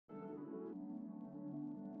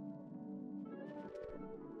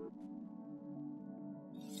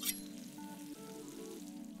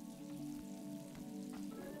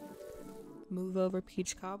Move over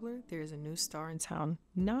peach cobbler. There's a new star in town.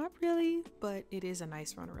 Not really, but it is a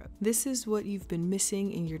nice runner-up. This is what you've been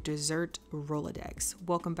missing in your dessert Rolodex.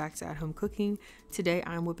 Welcome back to At Home Cooking. Today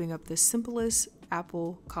I'm whipping up the simplest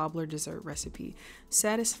apple cobbler dessert recipe,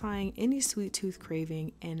 satisfying any sweet tooth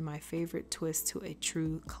craving and my favorite twist to a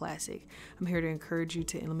true classic. I'm here to encourage you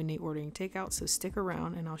to eliminate ordering takeout, so stick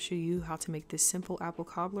around and I'll show you how to make this simple apple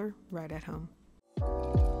cobbler right at home.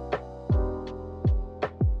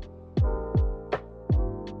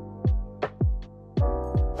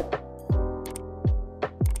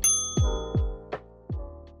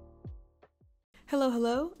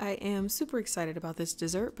 Hello, I am super excited about this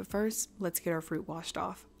dessert, but first, let's get our fruit washed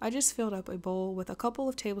off. I just filled up a bowl with a couple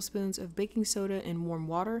of tablespoons of baking soda and warm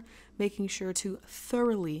water, making sure to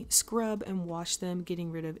thoroughly scrub and wash them, getting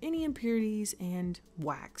rid of any impurities and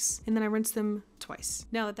wax. And then I rinse them twice.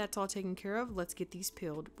 Now that that's all taken care of, let's get these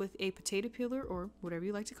peeled. With a potato peeler, or whatever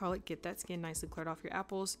you like to call it, get that skin nicely cleared off your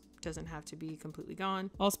apples. Doesn't have to be completely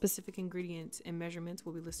gone. All specific ingredients and measurements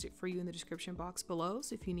will be listed for you in the description box below,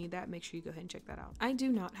 so if you need that, make sure you go ahead and check that out. I do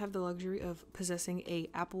not have the luxury of possessing a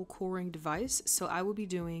apple coring device, so I will be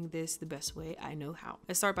doing this the best way I know how.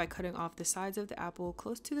 I start by cutting off the sides of the apple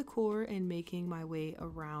close to the core and making my way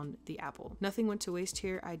around the apple. Nothing went to waste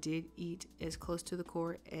here. I did eat as close to the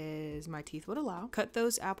core as my teeth would allow. Cut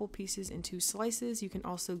those apple pieces into slices. You can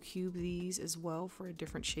also cube these as well for a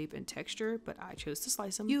different shape and texture, but I chose to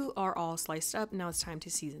slice them. You are all sliced up. Now it's time to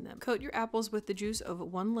season them. Coat your apples with the juice of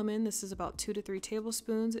 1 lemon. This is about 2 to 3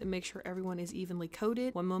 tablespoons, and make sure everyone is evenly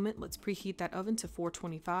coated. One moment, let's preheat that oven to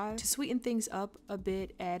 425. To sweeten things up a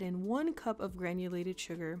bit, add in 1 cup of granulated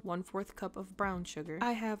sugar, 1/4 cup of brown sugar.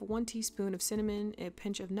 I have 1 teaspoon of cinnamon, a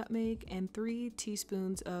pinch of nutmeg, and 3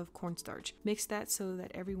 teaspoons of cornstarch. Mix that so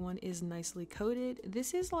that everyone is nicely coated.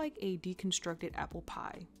 This is like a deconstructed apple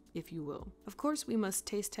pie, if you will. Of course, we must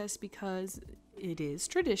taste test because it is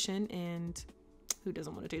tradition, and who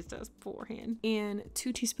doesn't want to taste test beforehand? And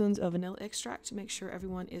 2 teaspoons of vanilla extract to make sure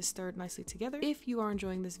everyone is stirred nicely together. If you are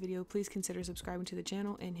enjoying this video, please consider subscribing to the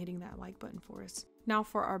channel and hitting that like button for us. Now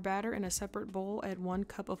for our batter, in a separate bowl, add 1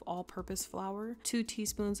 cup of all-purpose flour, 2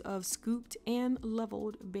 teaspoons of scooped and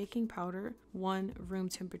leveled baking powder, 1 room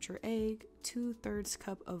temperature egg, 2/3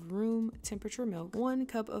 cup of room temperature milk, 1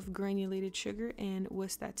 cup of granulated sugar, and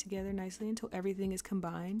whisk that together nicely until everything is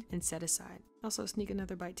combined and set aside. Also sneak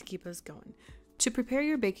another bite to keep us going. To prepare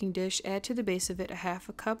your baking dish, add to the base of it a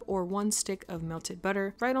 1/2 cup or 1 stick of melted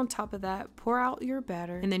butter. Right on top of that, pour out your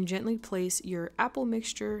batter and then gently place your apple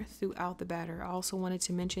mixture throughout the batter. I also wanted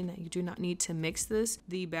to mention that you do not need to mix this.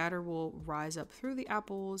 The batter will rise up through the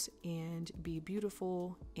apples and be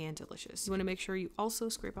beautiful and delicious. You want to make sure you also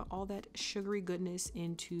scrape out all that sugary goodness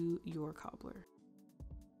into your cobbler.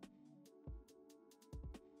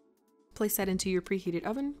 Place that into your preheated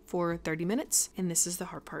oven for 30 minutes, and this is the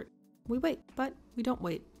hard part. We wait, but we don't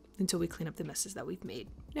wait until we clean up the messes that we've made.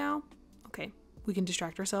 Now, okay, we can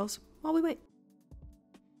distract ourselves while we wait.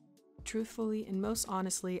 Truthfully and most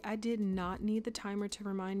honestly, I did not need the timer to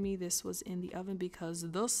remind me this was in the oven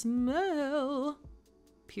because the smell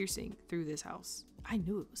piercing through this house. I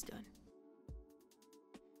knew it was done.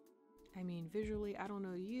 I mean, visually, I don't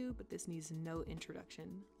know you, but this needs no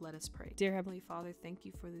introduction. Let us pray. Dear Heavenly Father, thank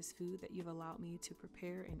you for this food that you've allowed me to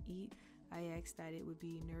prepare and eat. I ask that it would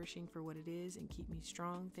be nourishing for what it is and keep me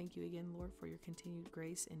strong. Thank you again, Lord, for your continued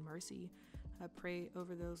grace and mercy. I pray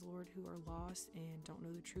over those, Lord, who are lost and don't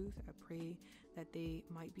know the truth. I pray that they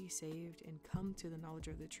might be saved and come to the knowledge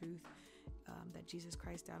of the truth, that Jesus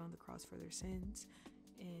Christ died on the cross for their sins.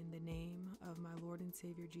 In the name of my Lord and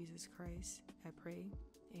Savior, Jesus Christ, I pray.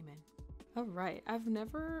 Amen. All right, I've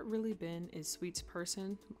never really been a sweets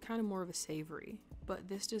person. I'm kind of more of a savory, but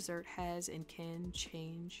this dessert has and can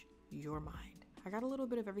change your mind. I got a little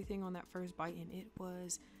bit of everything on that first bite and it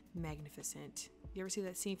was magnificent. You ever see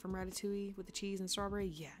that scene from Ratatouille with the cheese and strawberry?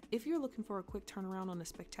 Yeah. If you're looking for a quick turnaround on a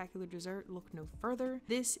spectacular dessert, look no further.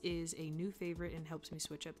 This is a new favorite and helps me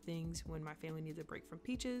switch up things when my family needs a break from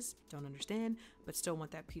peaches. Don't understand, but still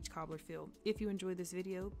want that peach cobbler feel. If you enjoyed this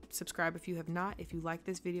video, subscribe if you have not. If you like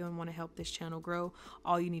this video and want to help this channel grow,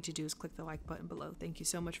 all you need to do is click the like button below. Thank you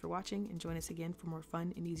so much for watching and join us again for more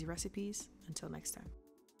fun and easy recipes. Until next time.